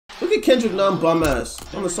Look at Kendrick Nunn bum ass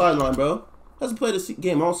on the sideline, bro. Hasn't played a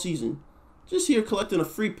game all season. Just here collecting a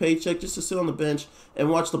free paycheck just to sit on the bench and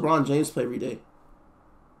watch LeBron James play every day.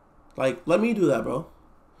 Like, let me do that, bro.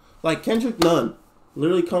 Like, Kendrick Nunn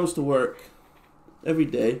literally comes to work every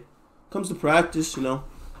day. Comes to practice, you know.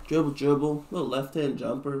 Dribble, little left-hand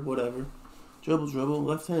jumper, whatever. Dribble,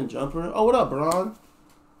 left-hand jumper. Oh, what up, Bron?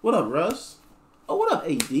 What up, Russ? Oh, what up,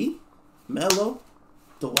 AD? Melo?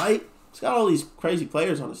 Dwight? He's got all these crazy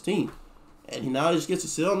players on his team. And now he just gets to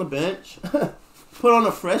sit on the bench, put on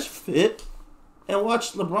a fresh fit, and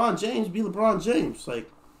watch LeBron James be LeBron James.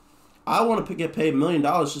 Like, I want to get paid $1 million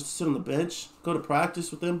just to sit on the bench, go to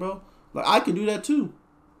practice with him, bro. Like, I could do that too.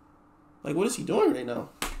 Like, what is he doing right now?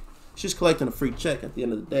 He's just collecting a free check at the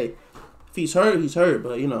end of the day. If he's hurt, he's hurt.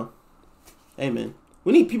 But, you know, hey, man,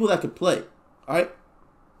 we need people that can play, all right?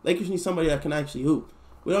 Lakers need somebody that can actually hoop.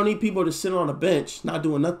 We don't need people to sit on a bench not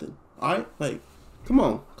doing nothing, all right? Like, come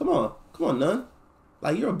on, Nunn.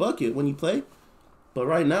 Like, you're a bucket when you play. But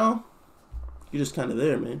right now, you're just kind of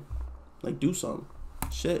there, man. Like, do something.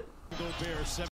 Shit.